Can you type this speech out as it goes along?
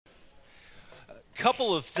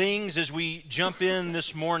couple of things as we jump in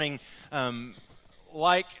this morning.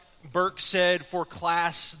 Like Burke said, for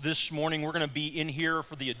class this morning, we're going to be in here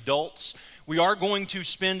for the adults. We are going to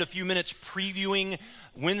spend a few minutes previewing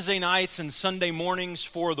Wednesday nights and Sunday mornings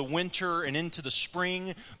for the winter and into the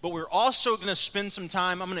spring. But we're also going to spend some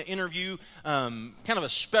time, I'm going to interview kind of a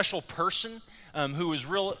special person who was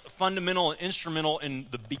real fundamental and instrumental in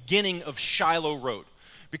the beginning of Shiloh Road.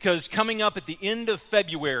 Because coming up at the end of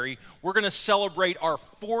February, we're going to celebrate our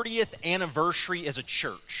 40th anniversary as a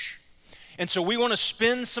church. And so we want to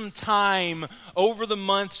spend some time over the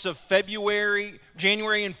months of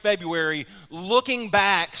January and February, looking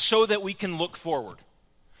back so that we can look forward.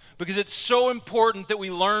 Because it's so important that we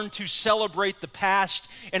learn to celebrate the past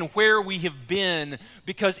and where we have been,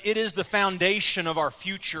 because it is the foundation of our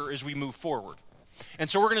future as we move forward. And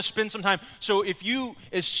so we're going to spend some time. So if you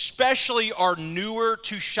especially are newer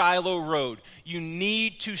to Shiloh Road, you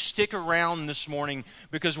need to stick around this morning,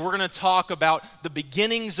 because we're going to talk about the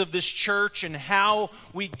beginnings of this church and how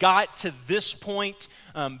we got to this point,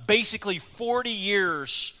 basically 40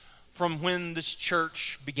 years from when this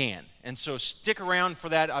church began. And so stick around for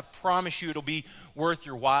that. I promise you it'll be worth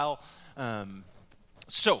your while.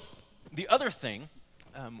 So the other thing,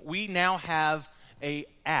 we now have an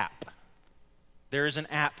app. There is an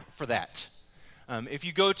app for that. If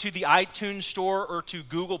you go to the iTunes Store or to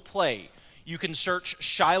Google Play, you can search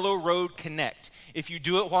Shiloh Road Connect. If you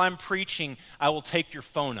do it while I'm preaching, I will take your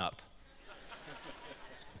phone up.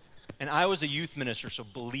 And I was a youth minister, so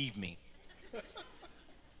believe me.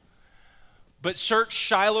 But search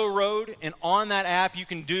Shiloh Road, and on that app you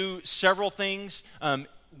can do several things.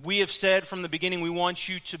 We have said from the beginning we want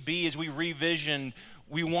you to be, as we revisioned,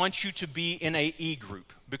 we want you to be in a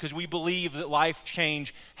e-group, because we believe that life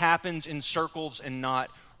change happens in circles and not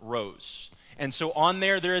rows. And so on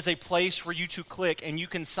there is a place for you to click, and you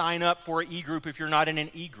can sign up for an e-group if you're not in an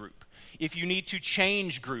e-group. If you need to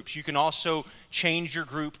change groups, you can also change your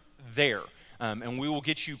group there. And we will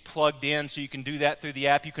get you plugged in, so you can do that through the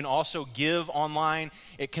app. You can also give online.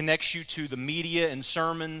 It connects you to the media and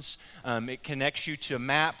sermons. It connects you to a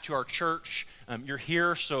map to our church. You're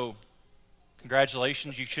here, so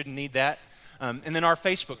congratulations, you shouldn't need that. And then our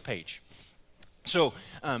Facebook page. So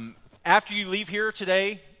after you leave here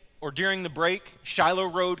today or during the break, Shiloh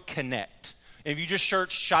Road Connect. And if you just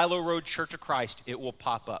search Shiloh Road Church of Christ, it will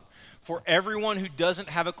pop up. For everyone who doesn't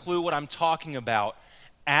have a clue what I'm talking about,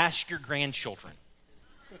 ask your grandchildren.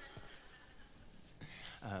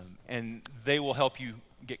 And they will help you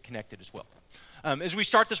get connected as well. As we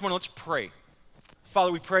start this morning, let's pray.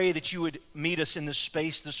 Father, we pray that you would meet us in this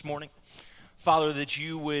space this morning. Father, that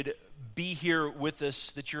you would be here with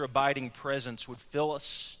us, that your abiding presence would fill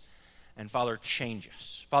us, and Father, change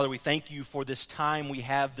us. Father, we thank you for this time we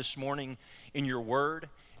have this morning in your word,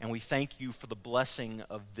 and we thank you for the blessing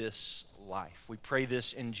of this life. We pray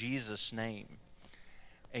this in Jesus' name.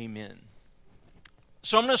 Amen.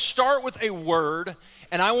 So I'm going to start with a word,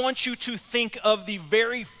 and I want you to think of the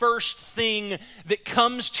very first thing that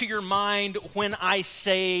comes to your mind when I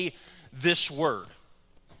say this word.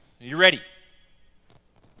 Are you ready?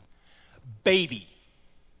 Baby.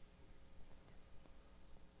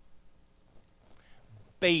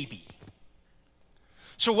 Baby.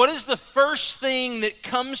 So what is the first thing that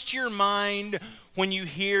comes to your mind when you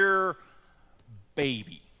hear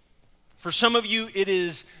baby? For some of you, it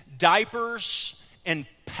is diapers and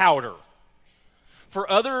powder. For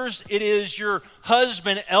others, it is your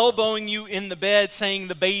husband elbowing you in the bed saying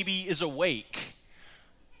the baby is awake.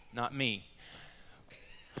 Not me.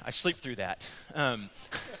 I sleep through that.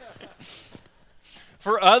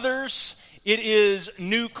 For others, it is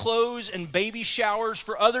new clothes and baby showers.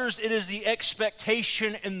 For others, it is the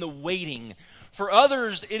expectation and the waiting. For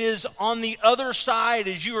others, it is on the other side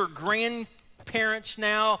as you are grandparents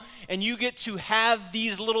now, and you get to have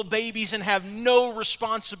these little babies and have no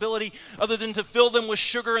responsibility other than to fill them with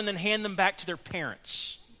sugar and then hand them back to their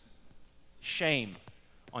parents. Shame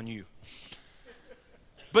on you.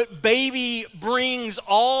 But baby brings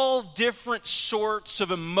all different sorts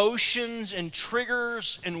of emotions and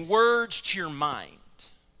triggers and words to your mind.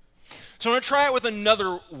 So I'm going to try it with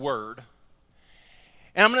another word.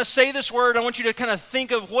 And I'm going to say this word. I want you to kind of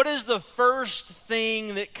think of what is the first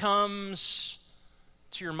thing that comes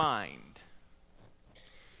to your mind.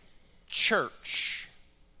 Church.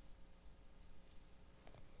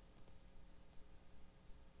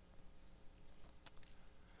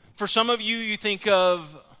 For some of you, you think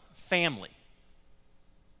of family.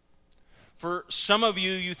 For some of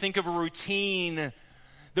you, you think of a routine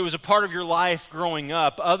that was a part of your life growing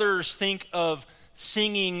up. Others think of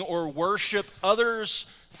singing or worship. Others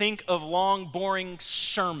think of long, boring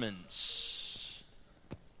sermons.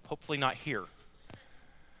 hopefully not here.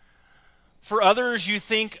 For others, you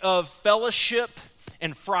think of fellowship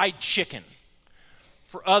and fried chicken.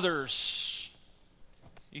 For others,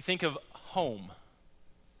 you think of home.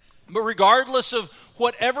 But regardless of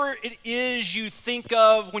whatever it is you think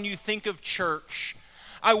of when you think of church,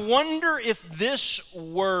 I wonder if this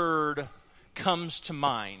word comes to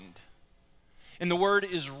mind. And the word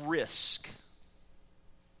is risk.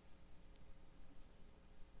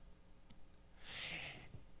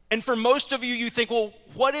 And for most of you, you think, well,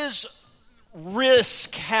 what does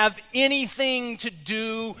risk have anything to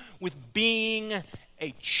do with being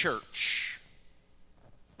a church?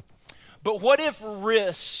 But what if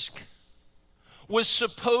risk was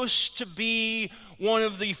supposed to be one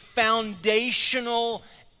of the foundational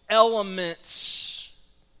elements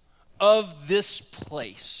of this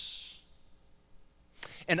place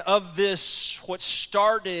and of this, what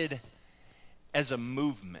started as a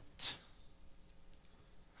movement?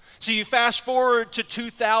 So you fast forward to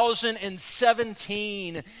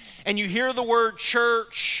 2017 and you hear the word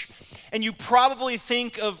church, and you probably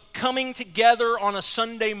think of coming together on a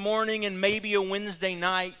Sunday morning and maybe a Wednesday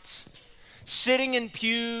night, sitting in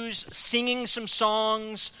pews, singing some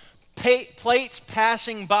songs, plates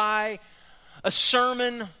passing by, a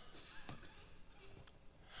sermon.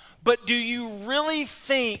 But do you really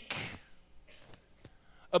think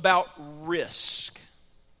about risk?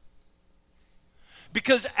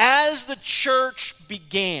 Because as the church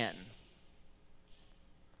began,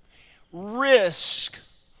 risk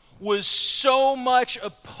was so much a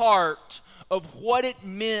part of what it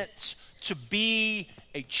meant to be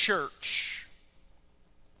a church.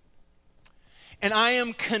 And I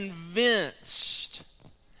am convinced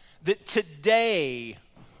that today,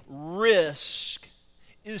 risk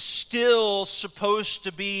is still supposed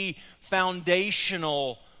to be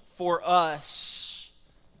foundational for us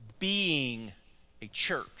being a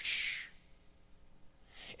church.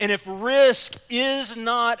 And if risk is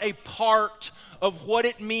not a part of what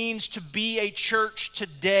it means to be a church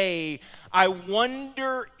today, I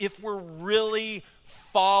wonder if we're really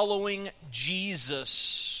following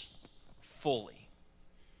Jesus fully.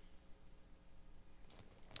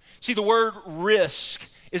 See, the word risk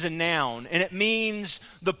is a noun, and it means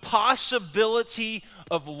the possibility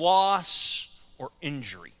of loss or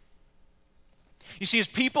injury. You see, as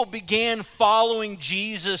people began following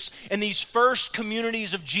Jesus and these first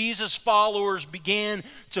communities of Jesus followers began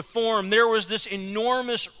to form, there was this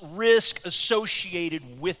enormous risk associated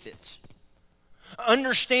with it.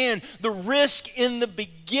 Understand, the risk in the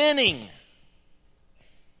beginning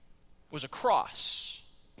was a cross.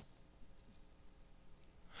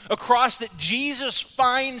 A cross that Jesus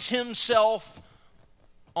finds himself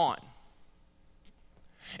on.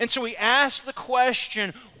 And so he asked the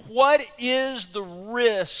question, what is the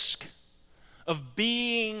risk of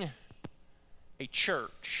being a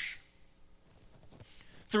church?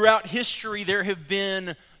 Throughout history, there have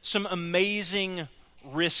been some amazing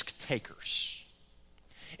risk takers.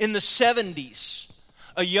 In the 70s,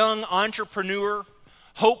 a young entrepreneur,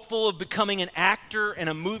 hopeful of becoming an actor and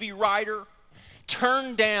a movie writer,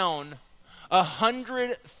 turned down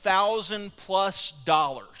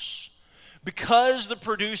 $100,000+ because the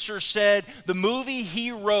producer said the movie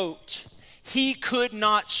he wrote, he could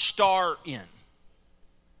not star in.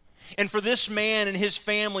 And for this man and his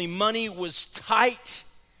family, money was tight,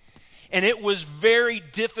 and it was very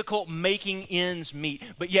difficult making ends meet.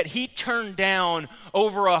 But yet he turned down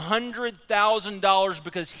over $100,000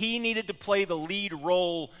 because he needed to play the lead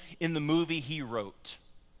role in the movie he wrote.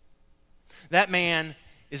 That man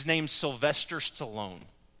is named Sylvester Stallone.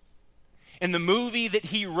 And the movie that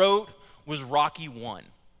he wrote was Rocky I.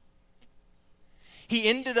 He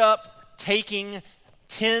ended up taking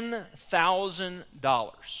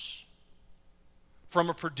 $10,000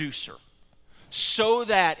 from a producer so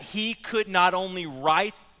that he could not only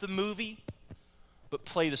write the movie, but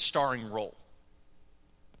play the starring role.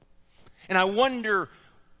 And I wonder,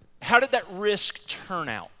 how did that risk turn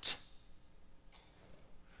out?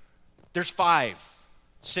 There's 5,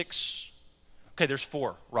 6, okay, there's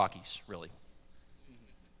 4 Rockies, really.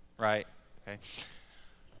 Right? Okay.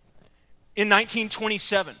 In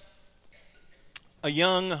 1927, a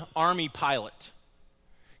young Army pilot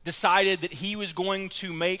decided that he was going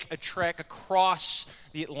to make a trek across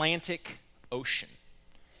the Atlantic Ocean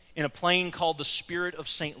in a plane called the Spirit of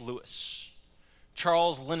St. Louis.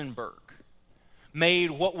 Charles Lindbergh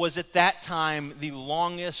made what was at that time the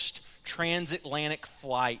longest transatlantic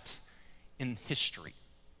flight in history.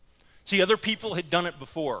 See, other people had done it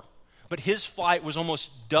before, but his flight was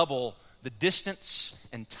almost double the distance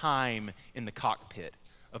and time in the cockpit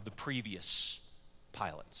of the previous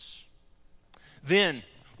pilots. Then,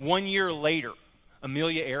 1 year later,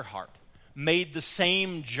 Amelia Earhart made the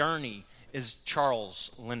same journey as Charles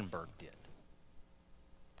Lindbergh did.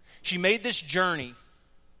 She made this journey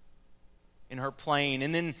in her plane,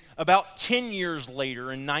 and then about 10 years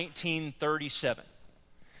later, in 1937,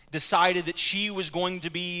 decided that she was going to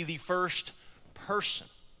be the first person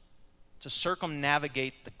to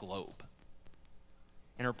circumnavigate the globe.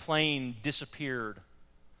 And her plane disappeared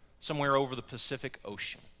somewhere over the Pacific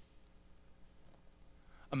Ocean.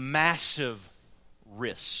 A massive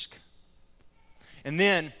risk. And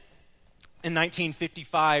then, in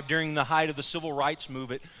 1955, during the height of the Civil Rights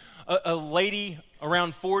Movement, a lady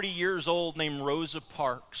around 40 years old named Rosa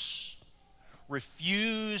Parks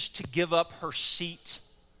refused to give up her seat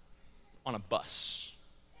on a bus.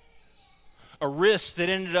 A risk that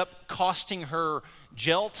ended up costing her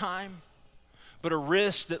jail time, but a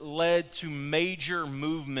risk that led to major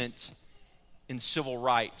movement in civil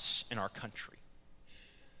rights in our country.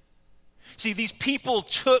 See, these people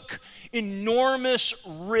took enormous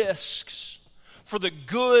risks for the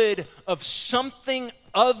good of something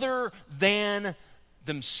other than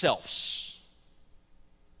themselves.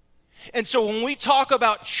 And so when we talk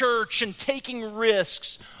about church and taking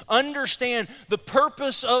risks, understand the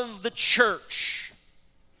purpose of the church.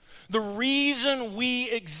 The reason we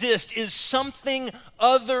exist is something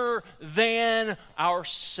other than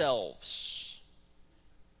ourselves.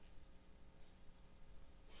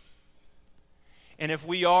 And if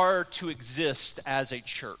we are to exist as a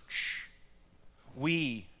church,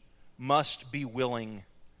 we must be willing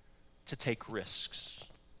to take risks.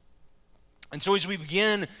 And so as we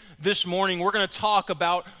begin this morning, we're going to talk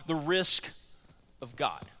about the risk of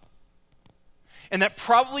God. And that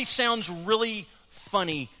probably sounds really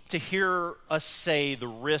funny to hear us say the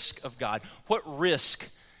risk of God. What risk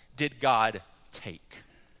did God take?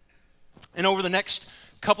 And over the next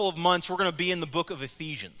couple of months, we're going to be in the book of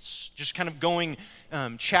Ephesians, just kind of going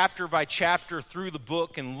chapter by chapter through the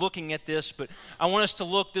book and looking at this. But I want us to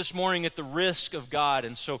look this morning at the risk of God.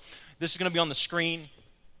 And so this is going to be on the screen,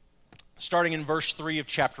 starting in verse 3 of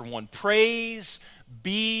chapter 1. Praise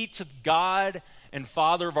be to God and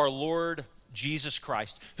Father of our Lord Jesus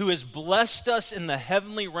Christ, who has blessed us in the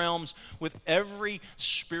heavenly realms with every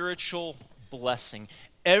spiritual blessing.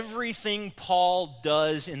 Everything Paul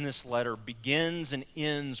does in this letter begins and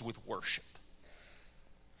ends with worship.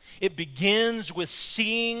 It begins with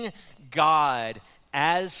seeing God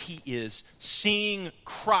as He is, seeing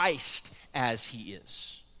Christ as He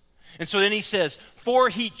is. And so then he says, for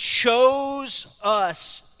He chose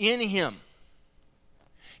us in Him.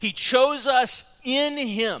 He chose us in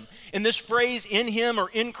Him. And this phrase, in Him or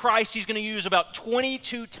in Christ, he's going to use about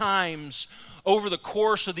 22 times over the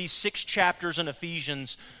course of these 6 chapters in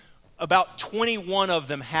Ephesians. About 21 of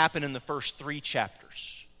them happen in the first 3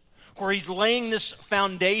 chapters, where he's laying this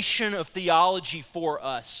foundation of theology for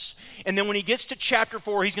us. And then when he gets to chapter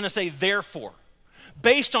 4, he's going to say, therefore,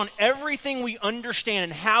 based on everything we understand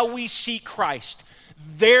and how we see Christ,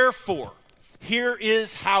 therefore, here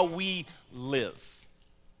is how we live.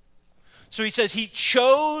 So he says he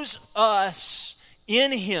chose us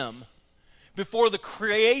in Him before the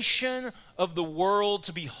creation of the world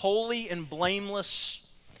to be holy and blameless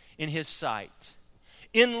in His sight.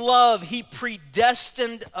 In love, He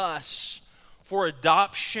predestined us for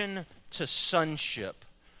adoption to sonship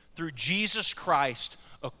through Jesus Christ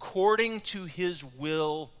according to His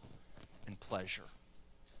will and pleasure.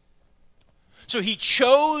 So He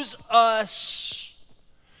chose us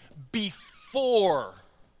before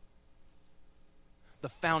the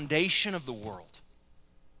foundation of the world.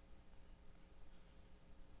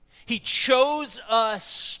 He chose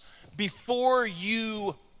us before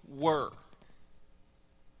you were.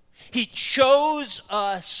 He chose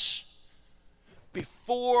us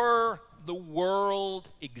before the world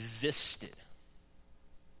existed.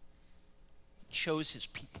 He chose His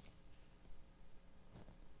people.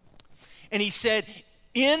 And He said,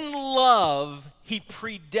 in love, He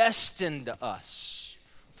predestined us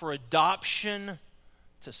for adoption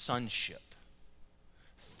to sonship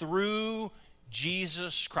through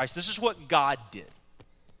Jesus Christ. This is what God did.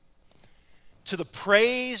 To the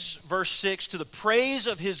praise, verse 6, to the praise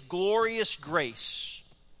of His glorious grace,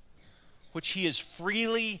 which He has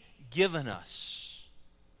freely given us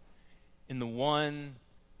in the one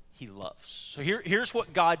He loves. So here's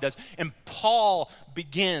what God does. And Paul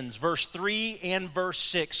begins verse 3 and verse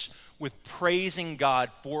 6 with praising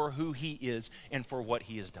God for who He is and for what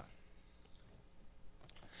He has done.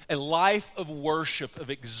 A life of worship, of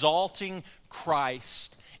exalting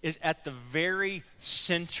Christ, is at the very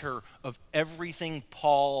center of everything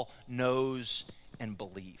Paul knows and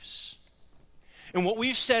believes. And what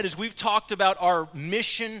we've said is we've talked about our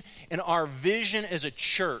mission and our vision as a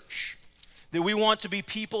church, that we want to be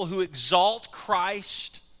people who exalt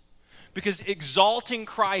Christ, because exalting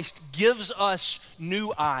Christ gives us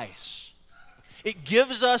new eyes. It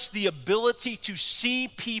gives us the ability to see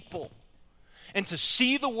people and to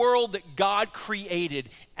see the world that God created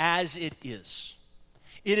as it is.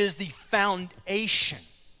 It is the foundation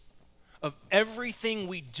of everything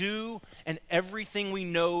we do and everything we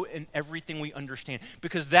know and everything we understand.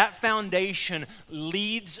 Because that foundation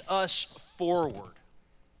leads us forward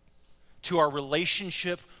to our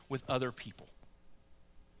relationship with other people.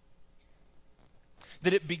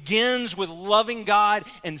 That it begins with loving God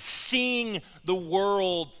and seeing the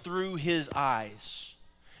world through His eyes.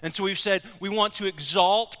 And so we've said we want to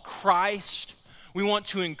exalt Christ, we want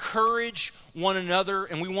to encourage one another,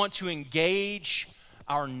 and we want to engage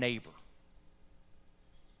our neighbor.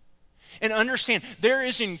 And understand, there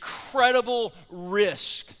is incredible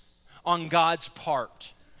risk on God's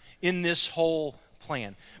part in this whole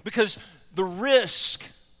plan. Because the risk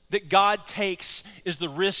that God takes is the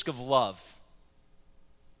risk of love.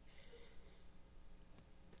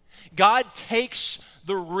 God takes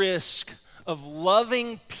the risk of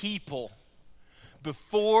loving people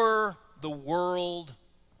before the world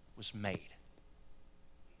was made.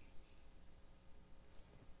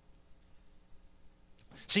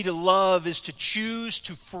 See, to love is to choose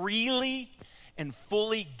to freely and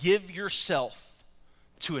fully give yourself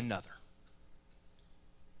to another.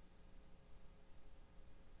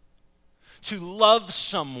 To love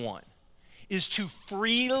someone is to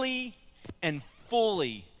freely and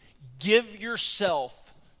fully give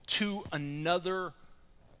yourself to another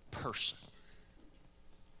person.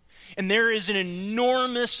 And there is an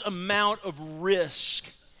enormous amount of risk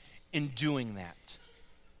in doing that.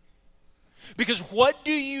 Because what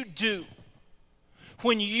do you do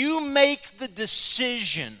when you make the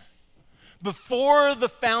decision before the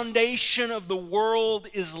foundation of the world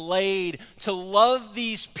is laid to love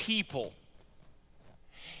these people,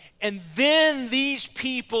 and then these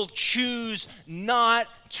people choose not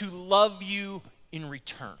to love you in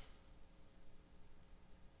return?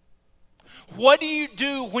 What do you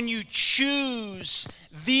do when you choose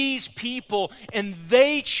these people and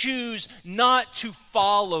they choose not to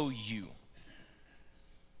follow you?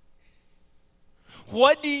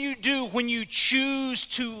 What do you do when you choose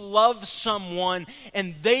to love someone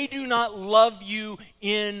and they do not love you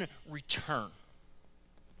in return?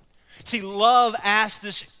 See, love asks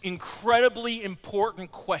this incredibly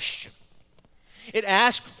important question. It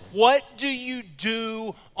asks, what do you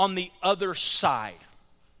do on the other side?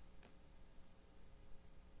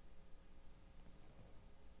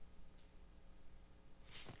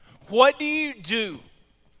 What do you do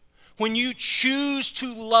when you choose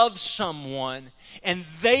to love someone and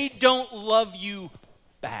they don't love you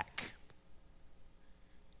back?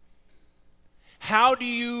 How do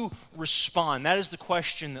you respond? That is the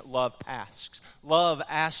question that love asks. Love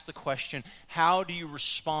asks the question, how do you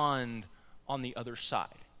respond on the other side?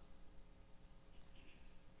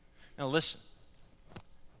 Now listen,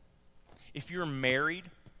 if you're married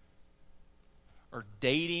or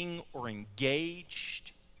dating or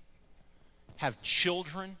engaged, have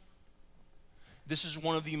children, this is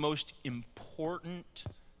one of the most important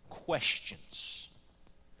questions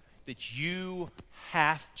that you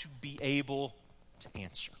have to be able to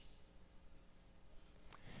answer.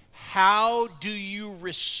 How do you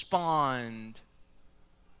respond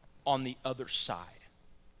on the other side?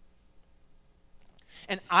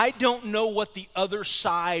 And I don't know what the other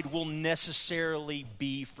side will necessarily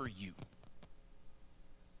be for you.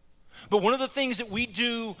 But one of the things that we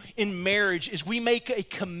do in marriage is we make a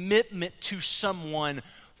commitment to someone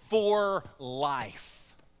for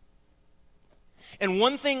life. And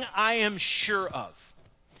one thing I am sure of,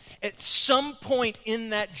 at some point in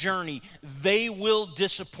that journey, they will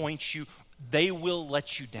disappoint you. They will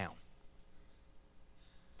let you down.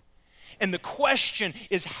 And the question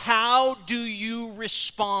is, how do you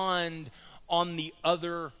respond on the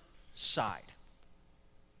other side?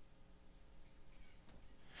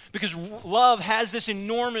 Because love has this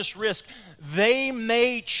enormous risk. They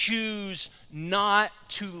may choose not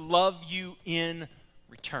to love you in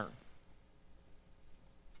return.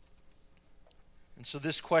 And so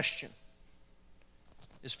this question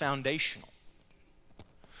is foundational.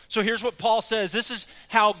 So here's what Paul says. This is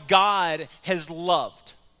how God has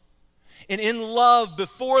loved. And in love,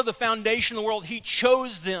 before the foundation of the world, He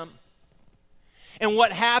chose them. And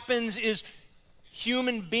what happens is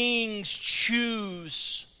human beings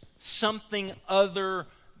choose something other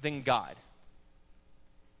than God.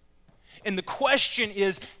 And the question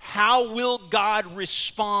is, how will God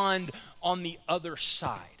respond on the other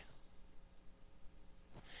side?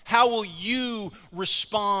 How will you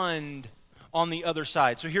respond on the other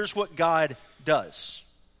side? So here's what God does.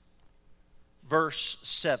 Verse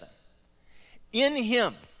 7. In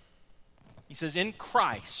Him, he says, in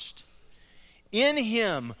Christ, in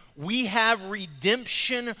Him we have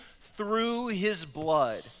redemption through His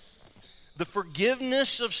blood, the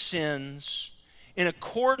forgiveness of sins in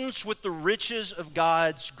accordance with the riches of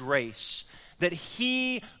God's grace that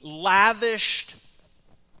He lavished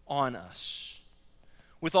on us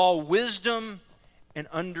with all wisdom and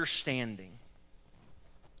understanding.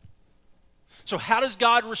 So how does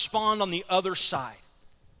God respond on the other side?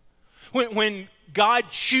 When God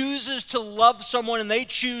chooses to love someone and they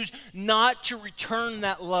choose not to return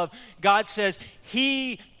that love, God says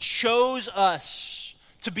He chose us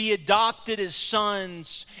to be adopted as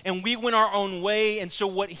sons, and we went our own way. And so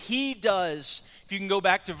what He does, if you can go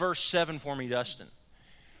back to verse 7 for me, Dustin.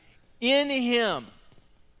 In Him,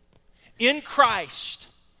 in Christ,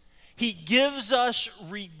 He gives us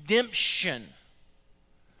redemption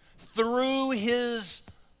through His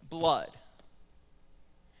blood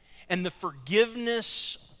and the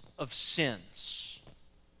forgiveness of sins.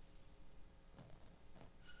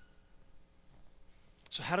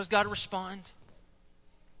 So how does God respond?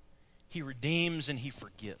 He redeems and He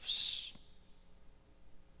forgives.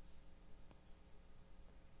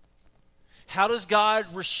 How does God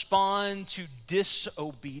respond to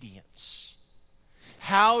disobedience?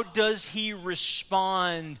 How does He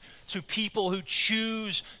respond to people who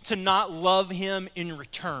choose to not love Him in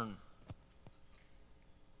return?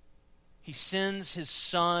 He sends His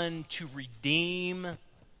Son to redeem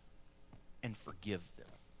and forgive them.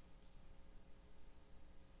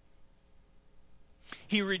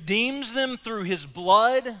 He redeems them through His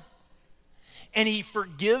blood, and He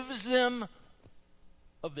forgives them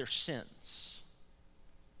of their sins.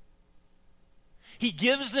 He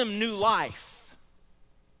gives them new life.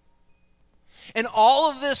 And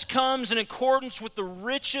all of this comes in accordance with the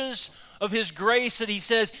riches of His grace that He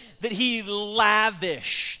says that He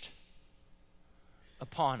lavished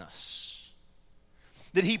upon us,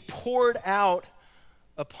 that He poured out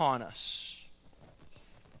upon us.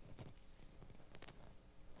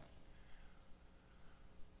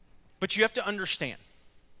 But you have to understand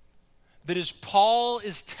that as Paul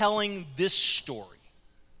is telling this story,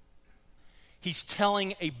 he's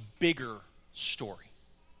telling a bigger story.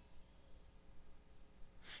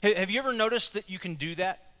 Have you ever noticed that you can do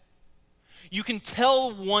that? You can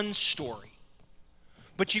tell one story,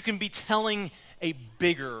 but you can be telling a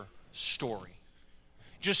bigger story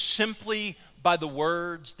just simply by the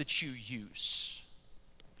words that you use.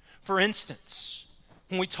 For instance,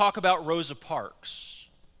 when we talk about Rosa Parks,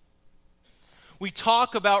 we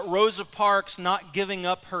talk about Rosa Parks not giving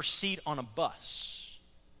up her seat on a bus.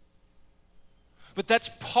 But that's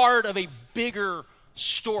part of a bigger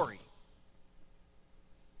story.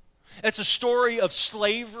 It's a story of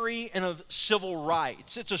slavery and of civil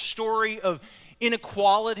rights. It's a story of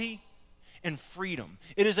inequality and freedom.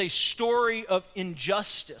 It is a story of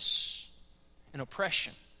injustice and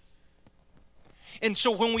oppression. And so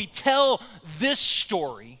when we tell this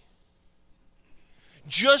story,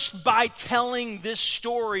 just by telling this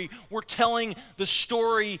story, we're telling the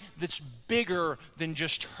story that's bigger than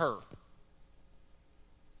just her.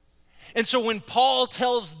 And so when Paul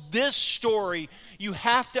tells this story, you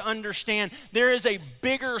have to understand there is a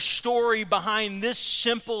bigger story behind this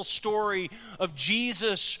simple story of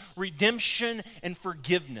Jesus' redemption and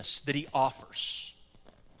forgiveness that He offers.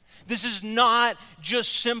 This is not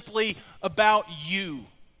just simply about you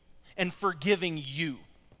and forgiving you.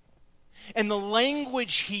 And the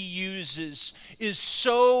language he uses is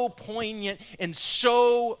so poignant and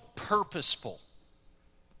so purposeful.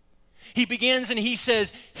 He begins and he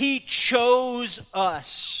says, He chose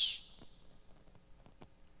us.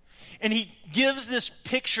 And he gives this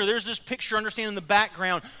picture. There's this picture, understand, in the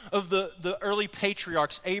background of the early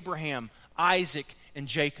patriarchs, Abraham, Isaac, and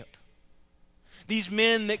Jacob. These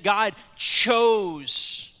men that God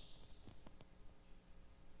chose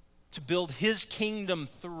to build His kingdom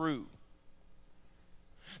through.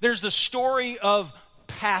 There's the story of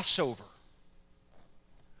Passover,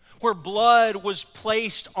 where blood was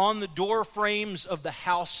placed on the door frames of the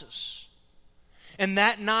houses. And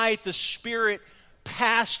that night the Spirit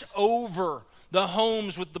passed over the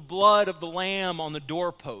homes with the blood of the Lamb on the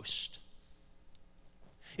doorpost.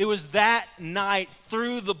 It was that night,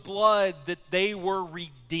 through the blood, that they were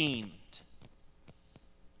redeemed.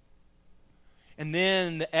 And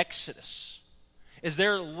then the Exodus, as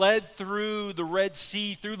they're led through the Red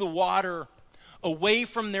Sea, through the water, away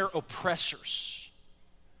from their oppressors.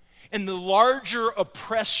 And the larger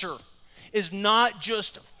oppressor is not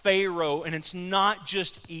just Pharaoh and it's not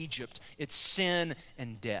just Egypt. It's sin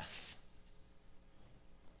and death.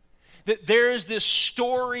 That there is this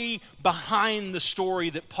story behind the story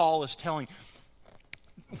that Paul is telling.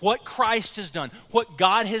 What Christ has done, what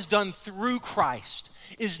God has done through Christ,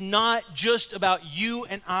 is not just about you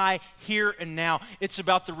and I here and now. It's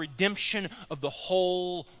about the redemption of the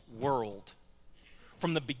whole world.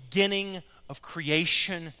 From the beginning of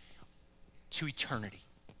creation to eternity.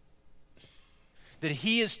 That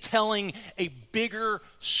he is telling a bigger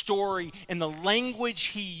story, and the language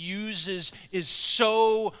he uses is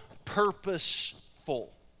so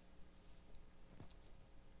purposeful.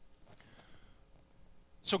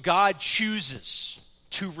 So God chooses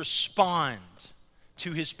to respond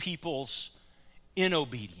to his people's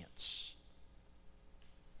inobedience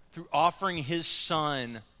through offering his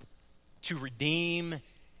Son to redeem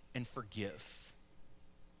and forgive.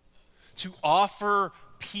 To offer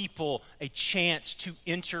people a chance to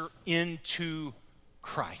enter into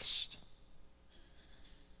Christ.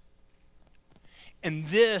 And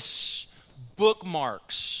this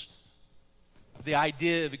bookmarks the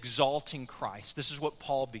idea of exalting Christ. This is what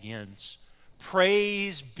Paul begins.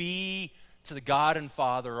 Praise be to the God and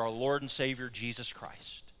Father, our Lord and Savior, Jesus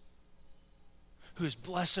Christ, who has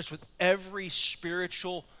blessed us with every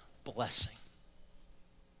spiritual blessing.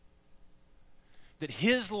 That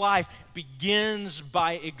his life begins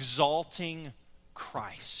by exalting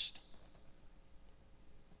Christ.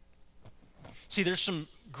 See, there's some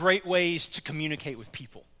great ways to communicate with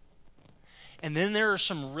people. And then there are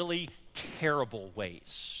some really terrible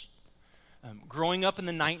ways. Growing up in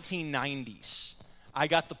the 1990s, I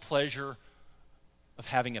got the pleasure of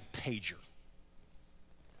having a pager.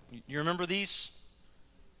 You remember these?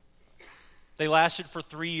 They lasted for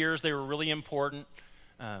 3 years. They were really important.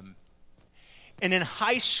 And in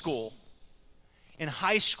high school,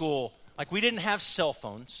 like, we didn't have cell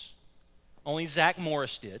phones. Only Zach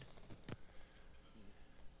Morris did.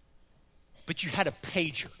 But you had a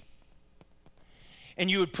pager. And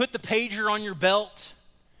you would put the pager on your belt,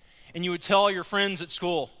 and you would tell your friends at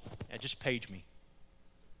school, yeah, just page me.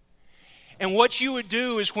 And what you would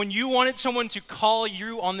do is when you wanted someone to call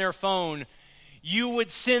you on their phone, you would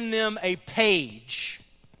send them a page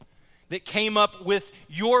that came up with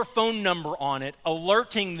your phone number on it,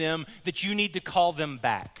 alerting them that you need to call them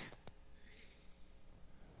back.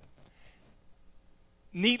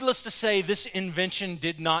 Needless to say, this invention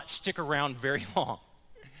did not stick around very long.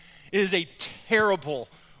 It is a terrible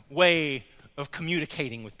way of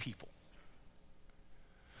communicating with people.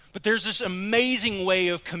 But there's this amazing way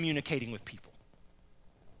of communicating with people.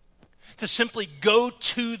 To simply go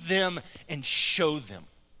to them and show them.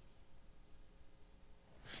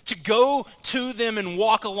 To go to them and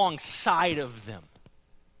walk alongside of them.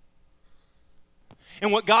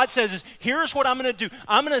 And what God says is, here's what I'm going to do.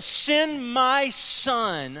 I'm going to send my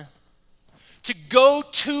Son to go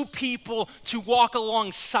to people to walk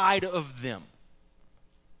alongside of them.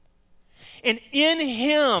 And in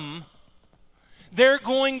him, they're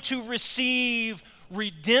going to receive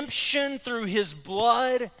redemption through his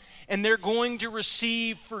blood, and they're going to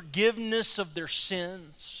receive forgiveness of their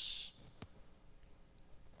sins,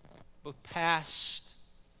 both past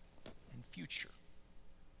and future.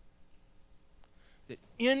 That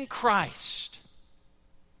in Christ,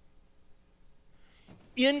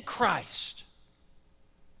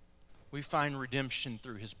 we find redemption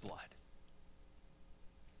through his blood.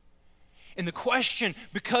 And the question,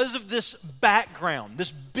 because of this background,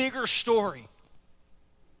 this bigger story,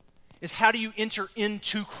 is how do you enter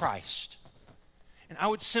into Christ? And I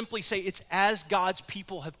would simply say it's as God's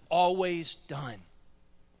people have always done.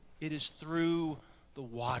 It is through the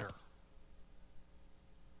water.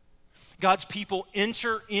 God's people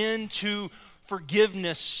enter into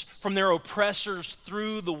forgiveness from their oppressors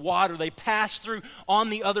through the water. They pass through on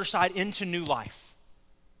the other side into new life.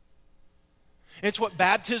 And it's what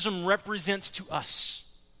baptism represents to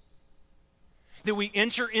us. That we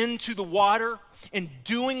enter into the water, and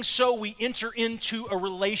doing so, we enter into a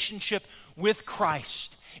relationship with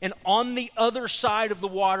Christ. And on the other side of the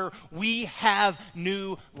water, we have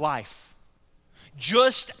new life.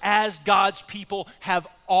 Just as God's people have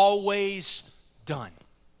always done.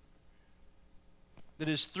 That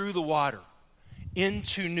is through the water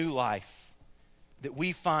into new life that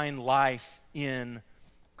we find life in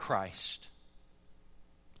Christ.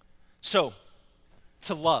 So,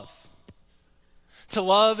 to love. To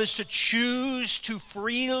love is to choose to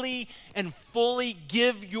freely and fully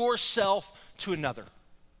give yourself to another.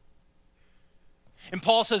 And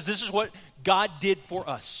Paul says this is what God did for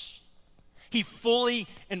us. He fully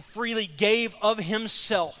and freely gave of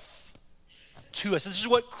himself to us. This is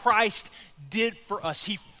what Christ did for us.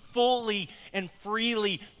 He fully and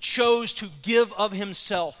freely chose to give of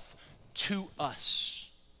himself to us.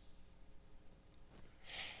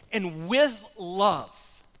 And with love,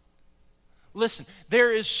 listen,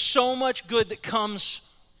 there is so much good that comes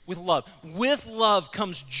with love. With love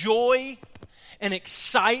comes joy and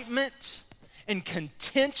excitement and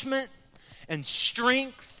contentment and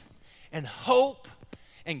strength and hope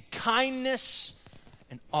and kindness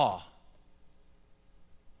and awe.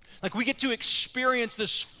 Like we get to experience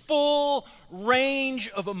this full range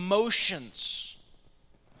of emotions.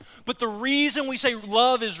 But the reason we say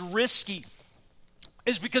love is risky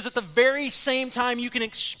is because at the very same time you can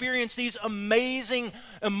experience these amazing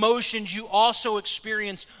emotions, you also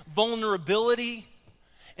experience vulnerability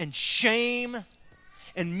and shame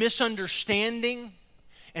and misunderstanding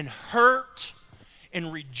and hurt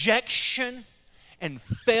and rejection and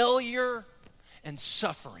failure and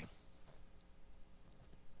suffering.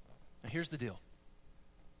 Now here's the deal.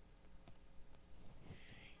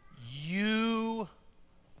 You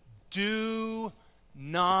do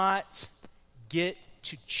not get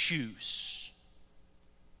to choose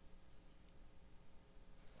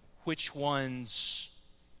which ones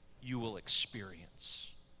you will experience.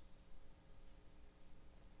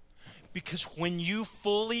 Because when you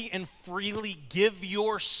fully and freely give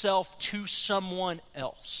yourself to someone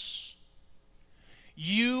else,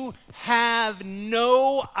 you have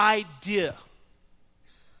no idea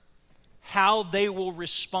how they will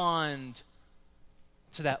respond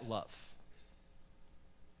to that love.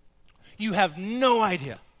 You have no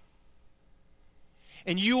idea.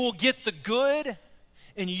 And you will get the good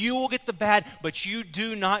and you will get the bad, but you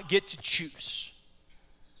do not get to choose.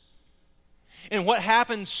 And what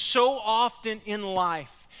happens so often in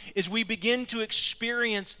life is we begin to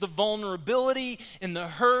experience the vulnerability and the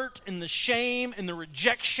hurt and the shame and the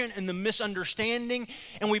rejection and the misunderstanding,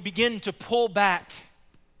 and we begin to pull back.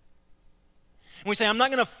 And we say, I'm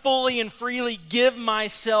not going to fully and freely give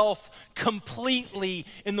myself completely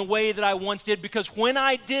in the way that I once did, because when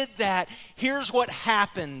I did that, here's what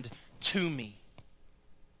happened to me.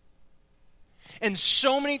 And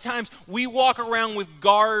so many times we walk around with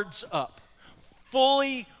guards up,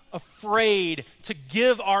 fully afraid to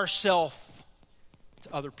give ourselves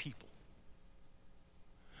to other people.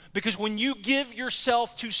 Because when you give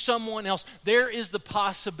yourself to someone else, there is the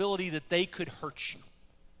possibility that they could hurt you.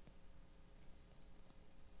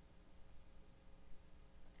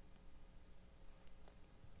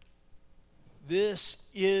 This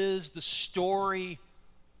is the story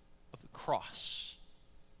of the cross.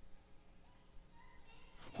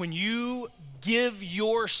 When you give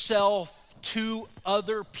yourself to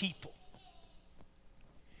other people,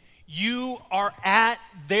 you are at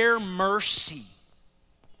their mercy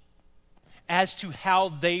as to how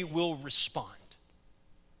they will respond.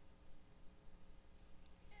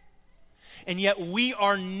 And yet we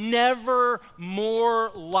are never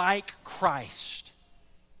more like Christ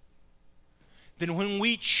than when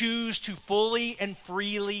we choose to fully and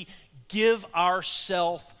freely give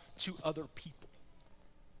ourselves to other people.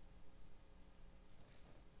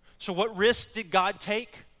 So what risk did God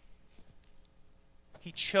take?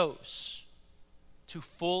 He chose to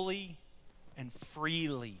fully and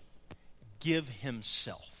freely give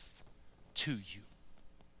himself to you,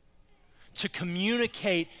 to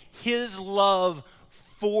communicate his love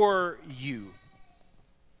for you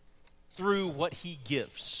through what he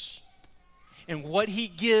gives. And what he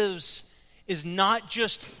gives is not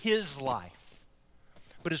just his life,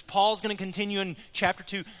 but as Paul's going to continue in chapter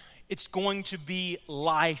 2, it's going to be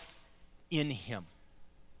life in him.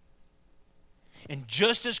 And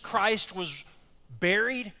just as Christ was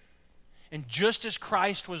buried, and just as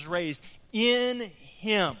Christ was raised, in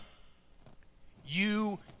him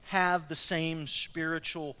you have the same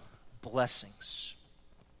spiritual blessings.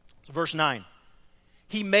 So verse 9.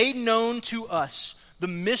 He made known to us the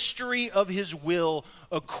mystery of his will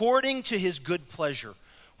according to his good pleasure,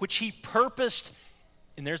 which he purposed,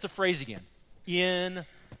 and there's the phrase again, in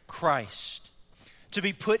Christ, to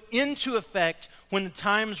be put into effect when the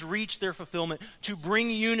times reach their fulfillment, to bring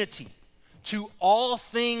unity to all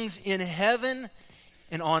things in heaven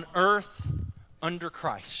and on earth under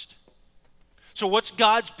Christ. So what's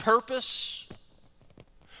God's purpose?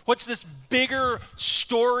 What's this bigger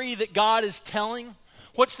story that God is telling?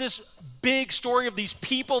 What's this big story of these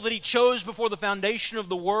people that he chose before the foundation of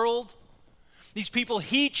the world? These people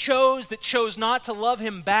he chose that chose not to love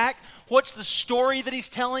him back. What's the story that he's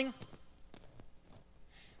telling?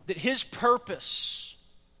 That his purpose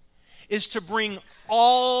is to bring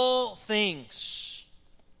all things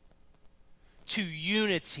to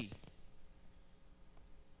unity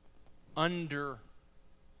under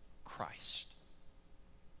Christ.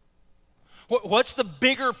 What's the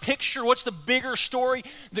bigger picture? What's the bigger story?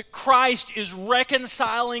 That Christ is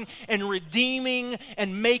reconciling and redeeming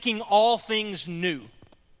and making all things new.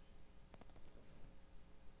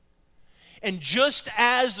 And just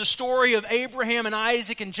as the story of Abraham and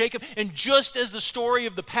Isaac and Jacob, and just as the story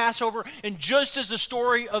of the Passover, and just as the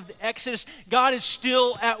story of the Exodus, God is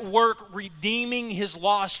still at work redeeming His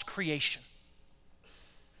lost creation.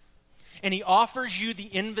 And He offers you the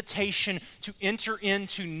invitation to enter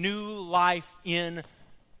into new life in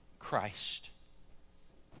Christ.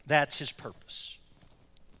 That's His purpose.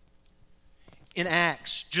 In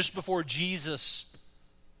Acts, just before Jesus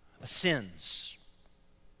ascends,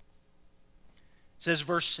 it says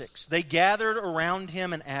verse 6, they gathered around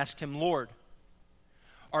Him and asked Him, Lord,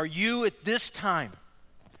 are you at this time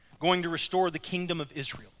going to restore the kingdom of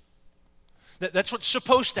Israel? That's what's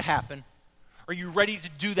supposed to happen. Are you ready to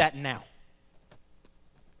do that now?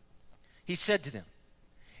 He said to them,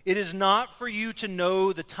 it is not for you to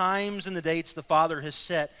know the times and the dates the Father has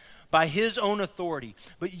set by His own authority,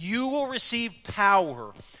 but you will receive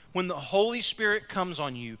power when the Holy Spirit comes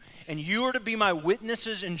on you, and you are to be my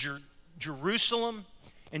witnesses in Jerusalem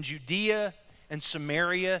and Judea and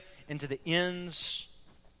Samaria and to the ends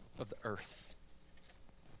of the earth.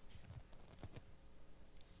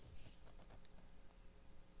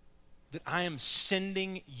 That I am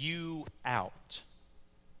sending you out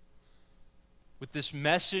with this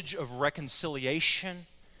message of reconciliation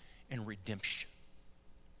and redemption.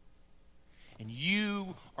 And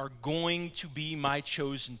you are going to be my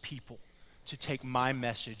chosen people to take my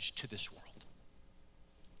message to this world.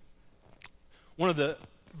 One of the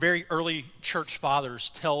very early church fathers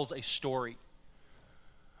tells a story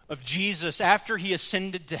of Jesus after He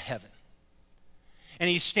ascended to heaven. And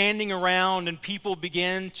He's standing around and people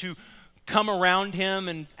begin to come around Him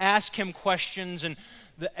and ask Him questions. And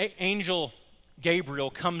the angel Gabriel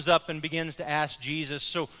comes up and begins to ask Jesus,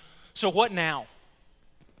 so what now?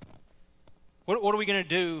 What are we going to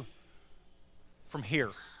do from here?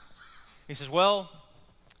 He says, well,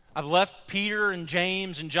 I've left Peter and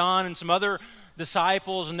James and John and some other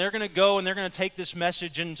disciples, and they're going to go and they're going to take this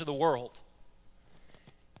message into the world.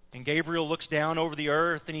 And Gabriel looks down over the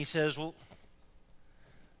earth and he says, well,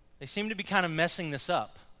 they seem to be kind of messing this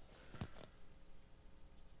up.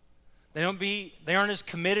 They aren't as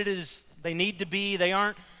committed as they need to be. They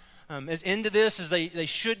aren't as into this as they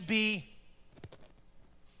should be.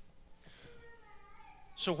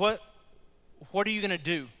 So what are you going to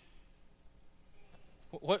do?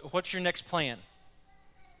 What's your next plan?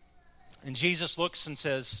 And Jesus looks and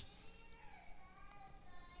says,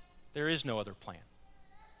 there is no other plan.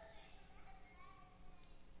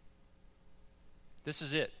 This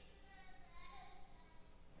is it.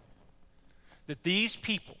 That these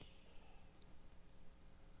people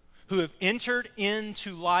who have entered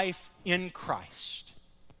into life in Christ,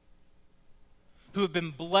 who have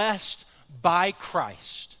been blessed by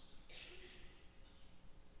Christ,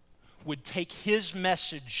 would take His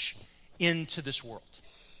message into this world.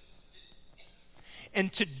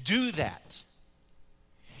 And to do that,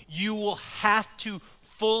 you will have to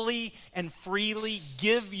fully and freely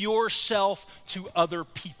give yourself to other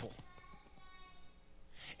people.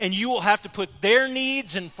 And you will have to put their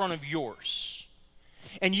needs in front of yours.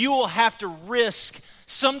 And you will have to risk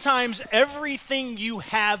sometimes everything you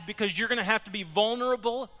have, because you're going to have to be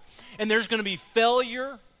vulnerable, and there's going to be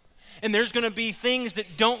failure, and there's going to be things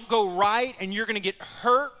that don't go right, and you're going to get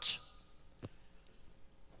hurt.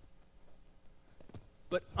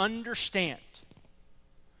 But understand,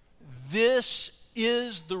 this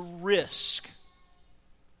is the risk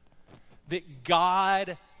that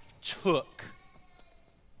God took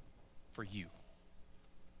for you.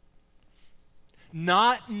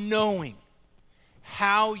 Not knowing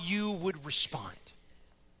how you would respond.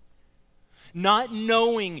 Not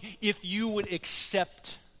knowing if you would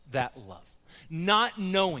accept that love. Not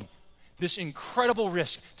knowing this incredible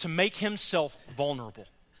risk to make Himself vulnerable,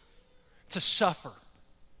 to suffer.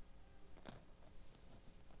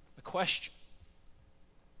 The question: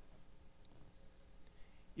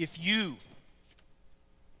 if you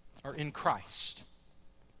are in Christ,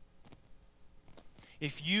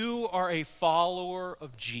 if you are a follower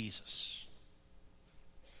of Jesus,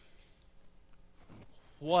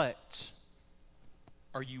 what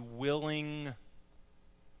are you willing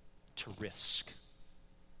to risk?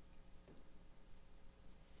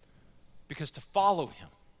 Because to follow Him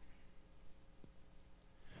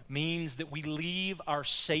means that we leave our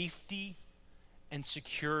safety and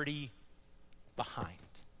security behind.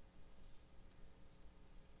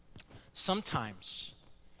 Sometimes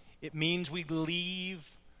it means we leave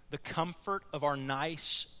the comfort of our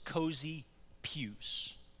nice, cozy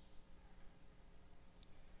pews.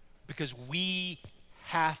 Because we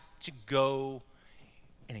have to go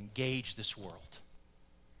and engage this world.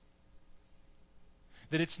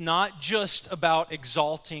 That it's not just about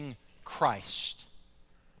exalting Christ.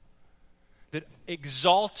 That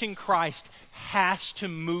exalting Christ has to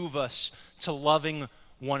move us to loving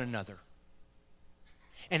one another.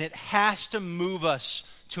 And it has to move us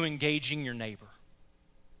to engaging your neighbor.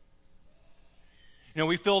 You know,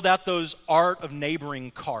 we filled out those Art of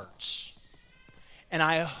Neighboring cards. And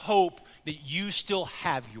I hope that you still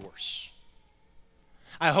have yours.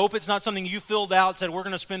 I hope it's not something you filled out, said, we're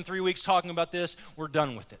going to spend 3 weeks talking about this, we're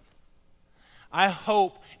done with it. I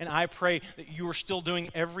hope and I pray that you are still doing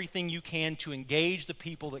everything you can to engage the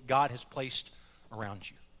people that God has placed around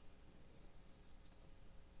you.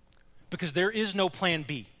 Because there is no plan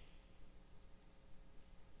B.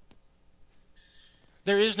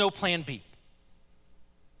 There is no plan B.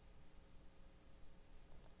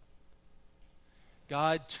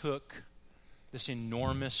 God took this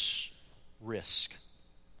enormous risk.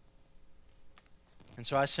 And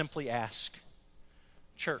so I simply ask,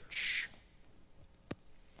 church,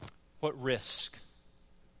 what risk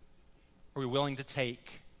are we willing to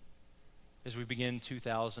take as we begin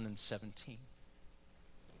 2017?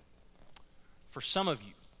 For some of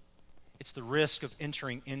you, it's the risk of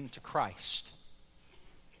entering into Christ.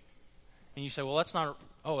 And you say, well,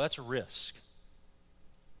 that's a risk.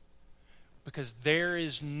 Because there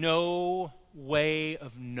is no way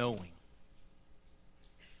of knowing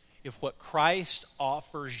if what Christ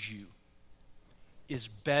offers you is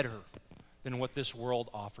better than what this world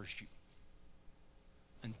offers you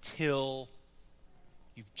until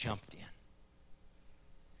you've jumped in,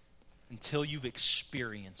 until you've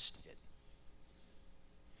experienced it.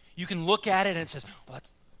 You can look at it and it says, well,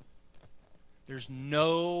 there's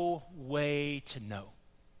no way to know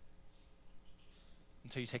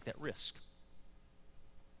until you take that risk.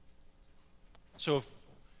 So if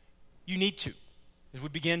you need to, as we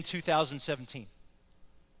begin 2017,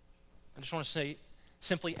 I just want to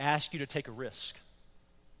simply ask you to take a risk.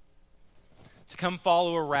 To come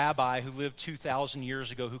follow a rabbi who lived 2,000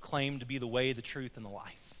 years ago, who claimed to be the way, the truth, and the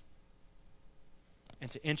life. And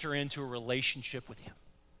to enter into a relationship with him.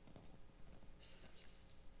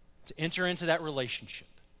 To enter into that relationship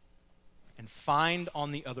and find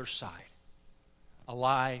on the other side a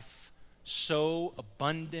life so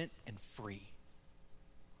abundant and free,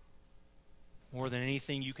 more than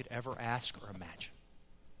anything you could ever ask or imagine.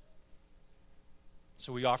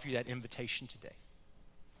 So we offer you that invitation today.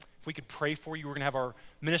 If we could pray for you, we're going to have our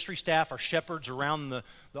ministry staff, our shepherds around the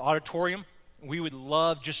auditorium. We would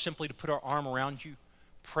love just simply to put our arm around you,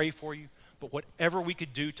 pray for you. But whatever we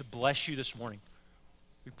could do to bless you this morning,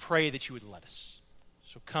 we pray that you would let us.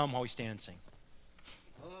 So come while we stand and sing.